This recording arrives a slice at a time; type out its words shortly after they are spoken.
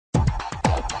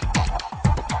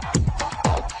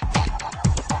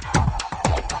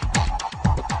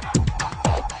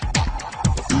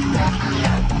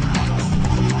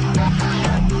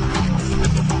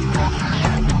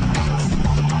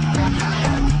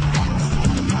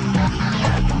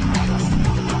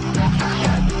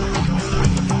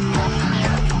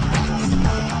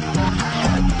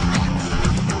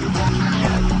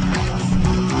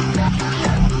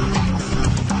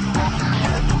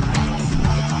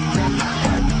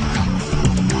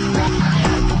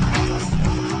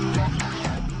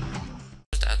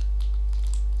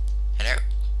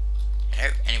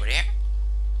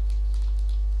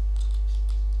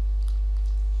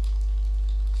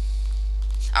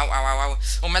Ow, ow, ow, ow.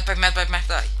 Oh, medpack, medpack,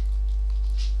 medpack.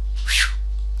 Whew.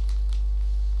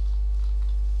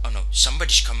 Oh no,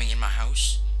 somebody's coming in my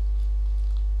house.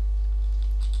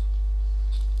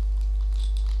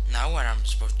 Now what I'm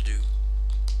supposed to do?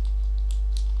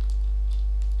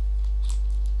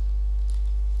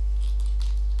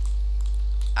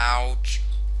 Ouch.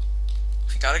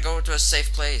 We gotta go to a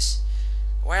safe place.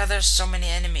 Why are there so many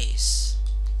enemies?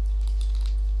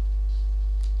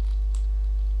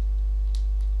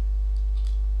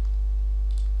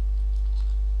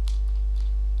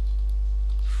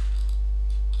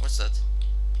 What's that?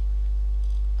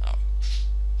 Oh.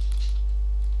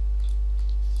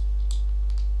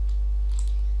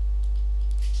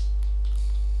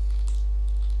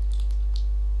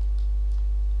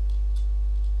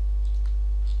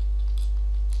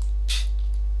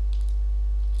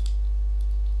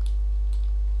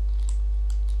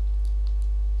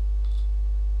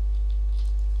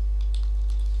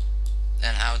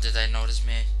 And how did they notice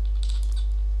me?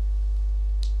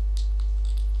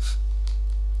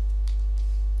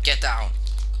 Get down.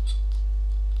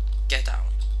 Get down.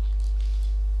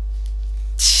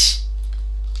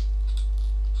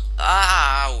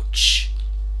 Ouch.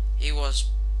 He was...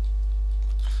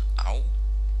 Ow.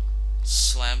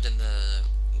 Slammed in the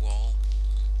wall.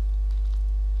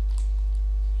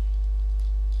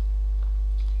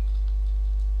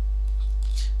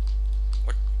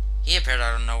 What? He appeared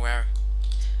out of nowhere.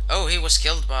 Oh, he was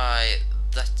killed by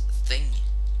that thing.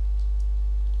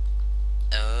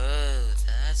 Oh,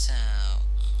 that's how.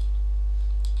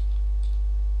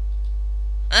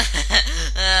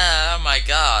 Oh my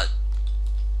god.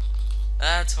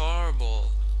 That's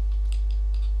horrible.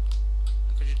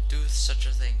 How could you do such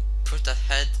a thing? Put that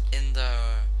head in the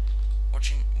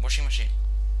washing machine.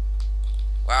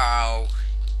 Wow.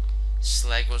 His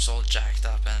leg was all jacked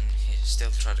up and he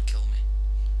still tried to kill me.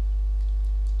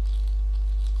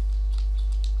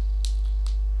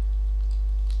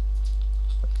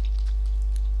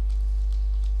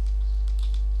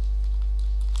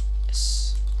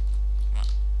 Yes. Come on.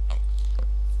 Oh.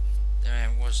 There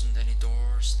wasn't any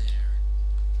doors there.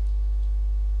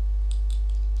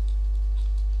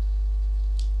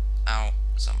 Ow,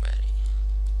 somebody.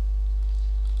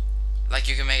 Like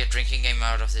you can make a drinking game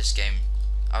out of this game.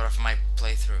 Out of my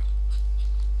playthrough.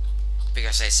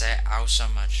 Because I say ow so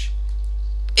much.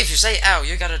 If you say ow,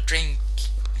 you gotta drink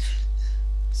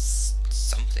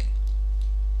something.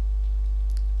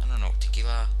 I don't know,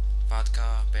 tequila,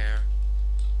 vodka, beer,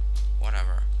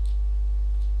 whatever.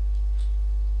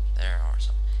 There are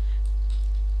some.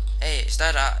 Hey, is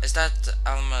that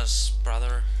Alma's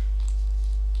brother?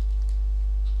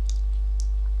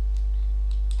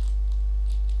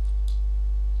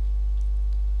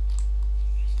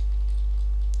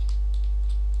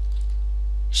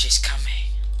 She's coming.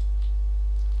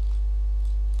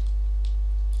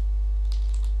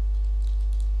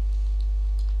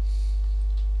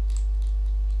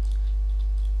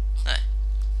 Hey.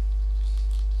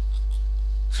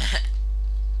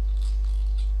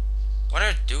 What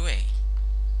are you doing?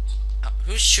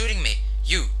 Who's shooting me?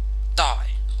 You. Die.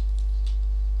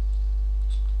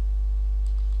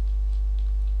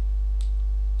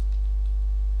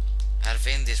 I had a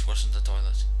feeling this wasn't the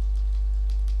toilet.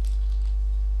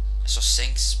 I saw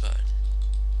sinks, but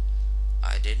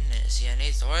I didn't see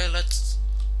any toilets.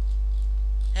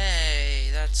 Hey,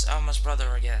 that's Alma's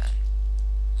brother again.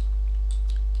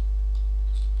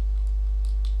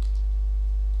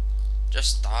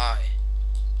 Just die.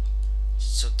 It's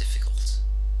so difficult.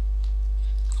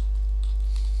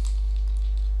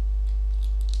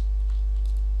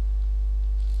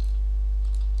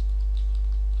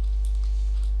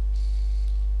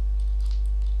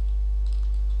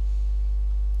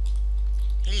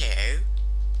 Hello.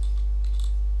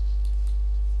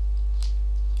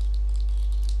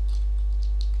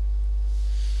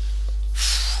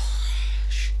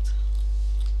 Shit.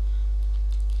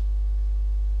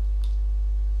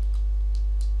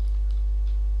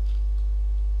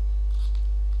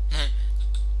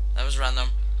 That was random.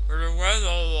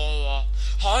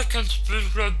 I can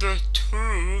speak like that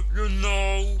too, you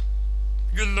know.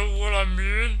 You know what I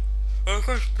mean? I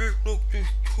can speak like this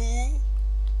too.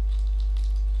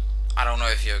 I don't know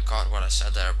if you caught what I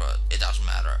said there, but it doesn't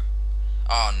matter.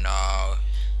 Oh no.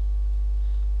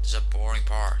 This is a boring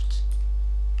part.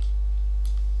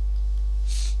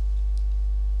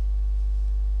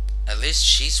 At least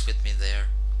she's with me there.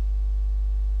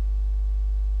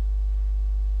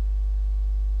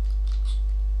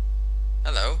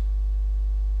 Hello?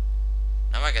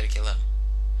 Now I gotta kill him.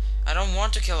 I don't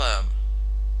want to kill him.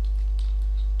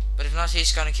 But if not,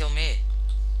 he's gonna kill me.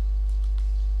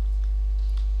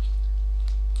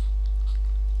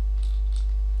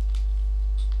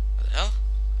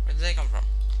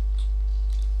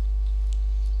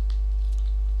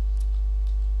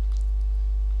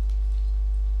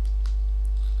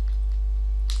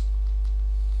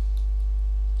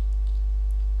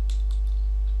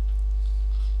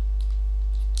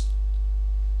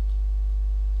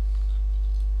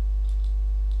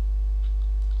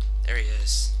 he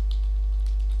is.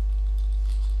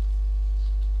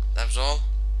 That was all?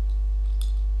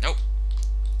 Nope.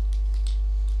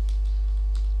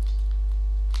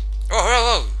 Oh,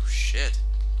 whoa, whoa, shit.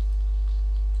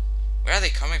 Where are they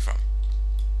coming from?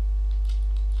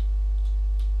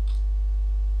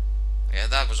 Yeah,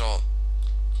 that was all.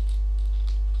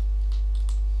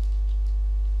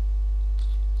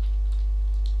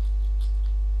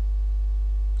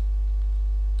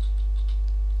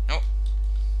 Nope.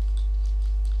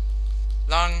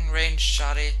 Long range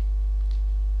shotty.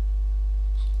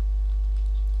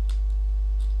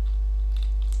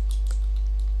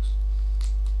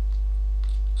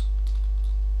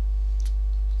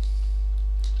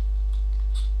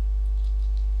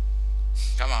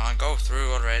 Come on, go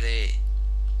through already.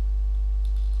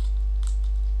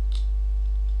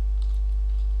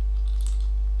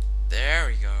 There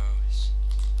he goes.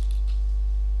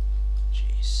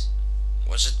 Jeez.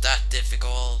 Was it that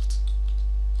difficult?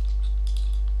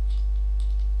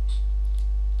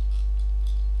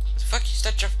 What the fuck is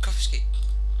that, Tchaikovsky?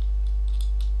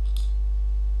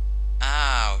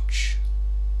 Ouch.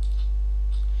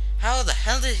 How the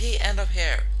hell did he end up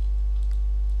here?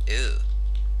 Ew.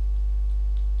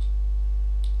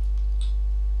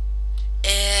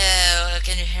 Ew,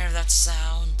 can you hear that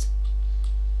sound?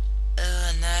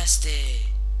 Ugh,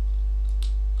 nasty.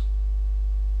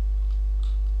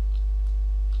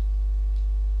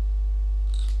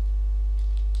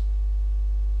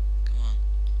 Come on.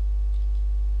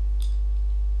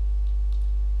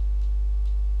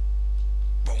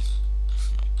 Boom.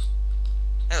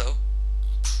 Hello.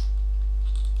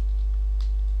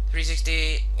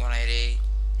 360, 180,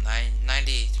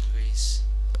 90 degrees.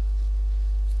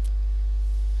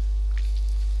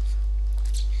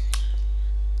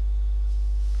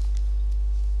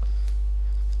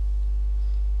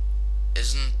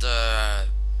 Isn't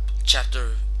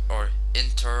chapter or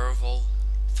interval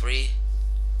 3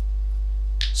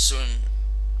 soon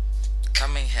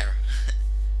coming here?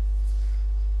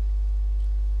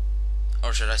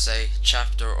 Or should I say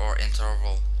chapter or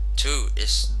interval 2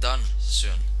 is done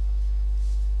soon?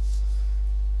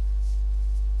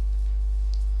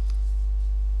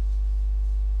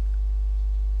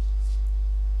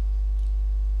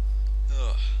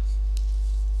 Ugh.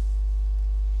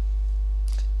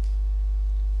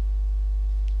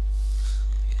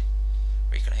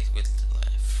 Reconnect with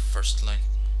first line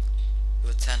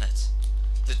lieutenant.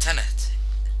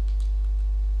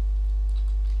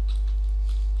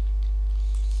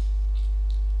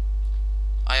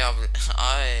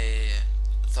 I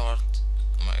thought,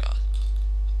 oh my god,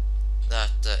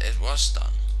 that it was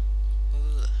done.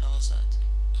 Who the hell is that?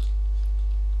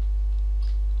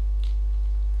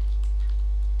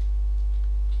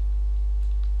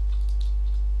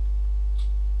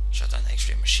 Shut down the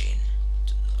X-ray machine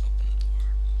to open the door.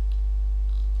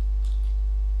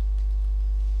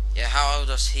 Yeah, how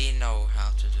does he know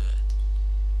how to do it?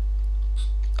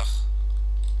 Oh,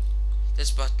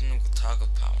 this button will toggle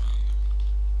power on.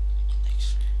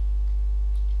 X-ray.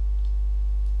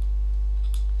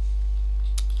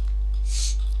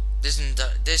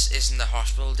 This isn't the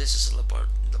hospital. This is a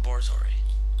laboratory.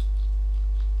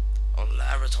 Or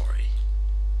laboratory,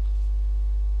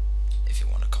 if you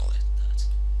want to call it that.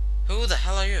 Who the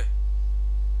hell are you?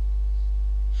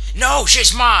 No,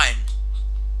 she's mine!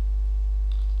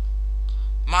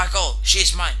 Michael,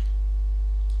 she's mine.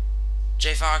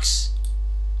 J. Fox.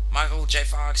 Michael J.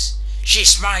 Fox.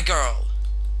 She's my girl.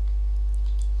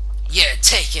 Yeah,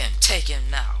 take him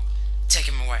now. Take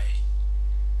him away.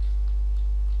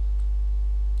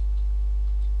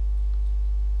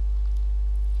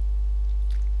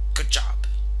 Good job.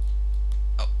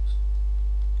 Oh.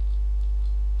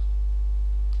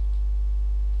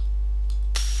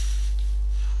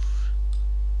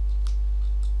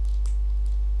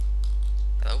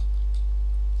 Hello?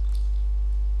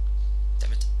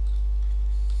 Damn it.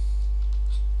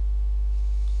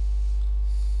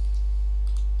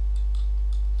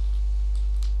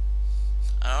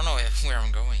 I don't know where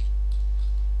I'm going.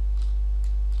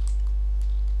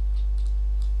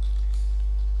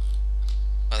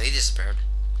 Well, he disappeared.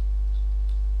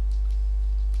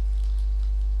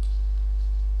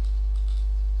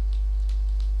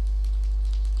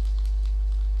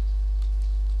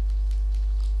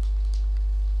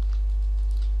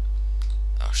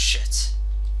 Oh shit.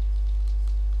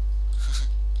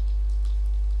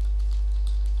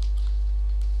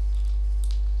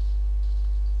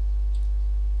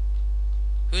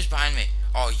 Who's behind me?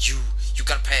 Oh, you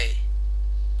gotta pay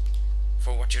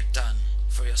for what you've done,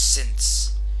 for your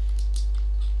sins.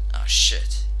 Oh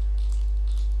shit.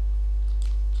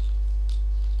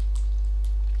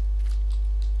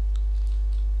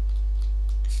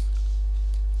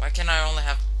 can I only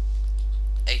have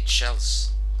 8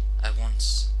 shells at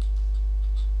once?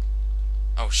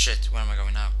 Oh shit, where am I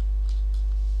going now?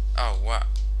 Oh, what?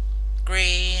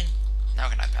 Green! Now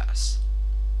can I pass?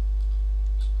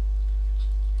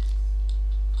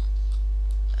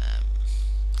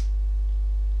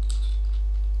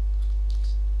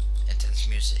 Intense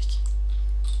music.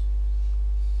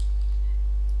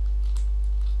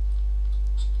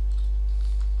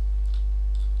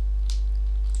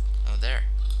 Oh, there.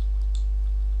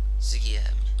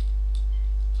 CGM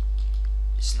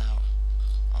is now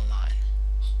online.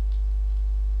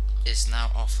 Is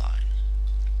now offline.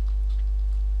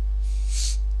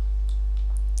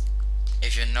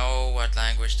 If you know what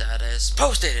language that is,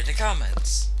 post it in the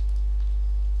comments.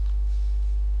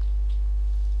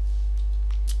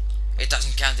 It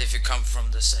doesn't count if you come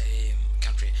from the same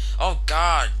country. Oh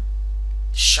god!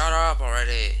 Shut up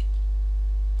already!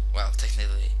 Well,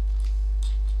 technically,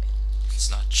 it's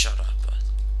not shut up, but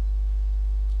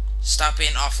stop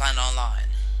being offline online.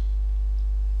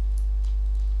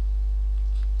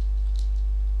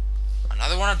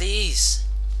 Another one of these.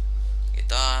 Get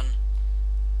done.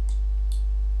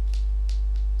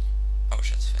 Oh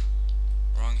shit,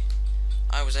 wrong.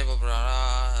 I was able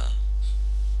to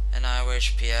and I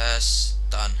wish PS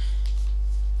done.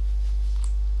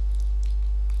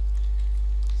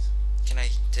 Can I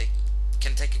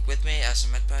take it with me as a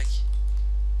medpack?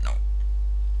 No.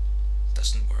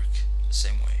 Doesn't work the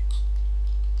same way.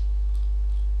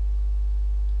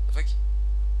 The fuck?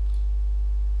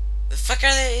 The fuck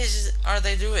are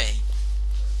they doing?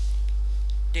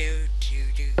 Do.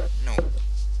 No.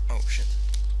 Oh shit.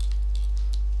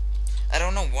 I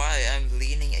don't know why I'm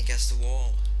leaning against the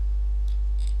wall.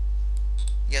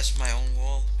 Yes, my own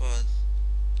wall, but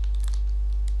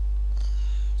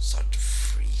start to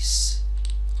freeze.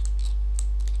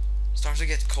 Start to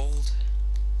get cold.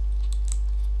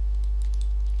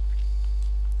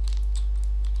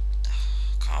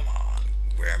 Come on,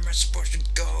 where am I supposed to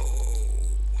go?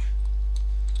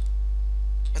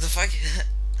 What the fuck?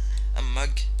 A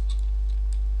mug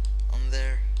on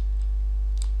there.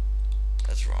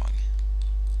 That's wrong.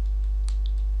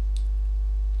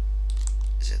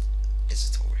 Is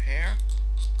it over here?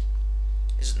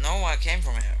 Is it? No, I came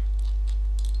from here.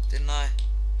 Didn't I?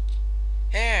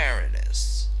 Here it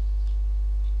is.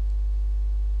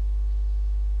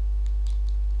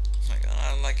 Oh my god,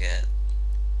 I don't like it.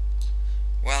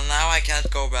 Well, now I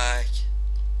can't go back.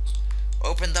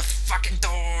 Open the fucking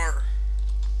door!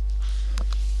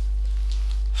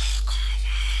 Oh, come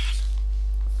on.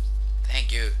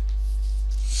 Thank you.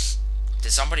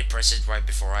 Did somebody press it right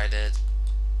before I did?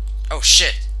 Oh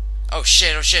shit! Oh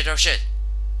shit, oh shit, oh shit.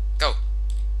 Go.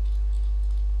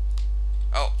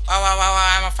 Oh,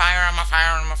 I'm a fire, I'm a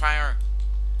fire, I'm a fire.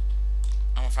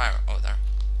 I'm a fire. Oh, there.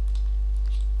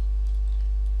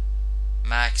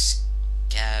 Max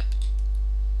cap.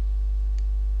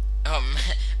 Oh,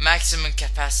 maximum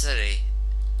capacity.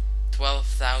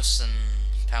 12,000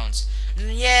 pounds.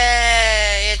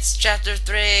 Yay! It's chapter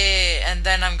 3! And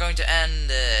then I'm going to end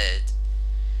it.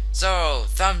 So,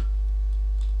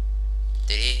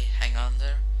 did he hang on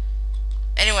there?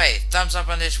 Anyway, thumbs up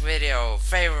on this video,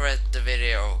 favorite the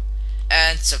video,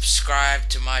 and subscribe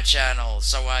to my channel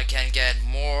so I can get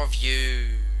more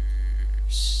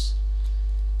views.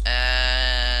 And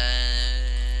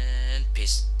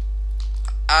peace.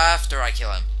 After I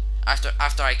kill him.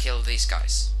 After I kill these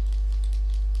guys.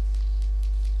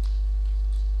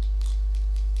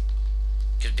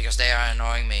 Because they are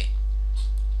annoying me.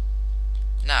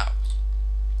 Now,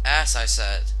 as I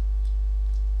said,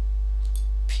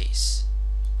 peace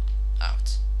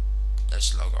out.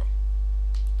 There's logo.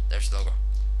 There's logo.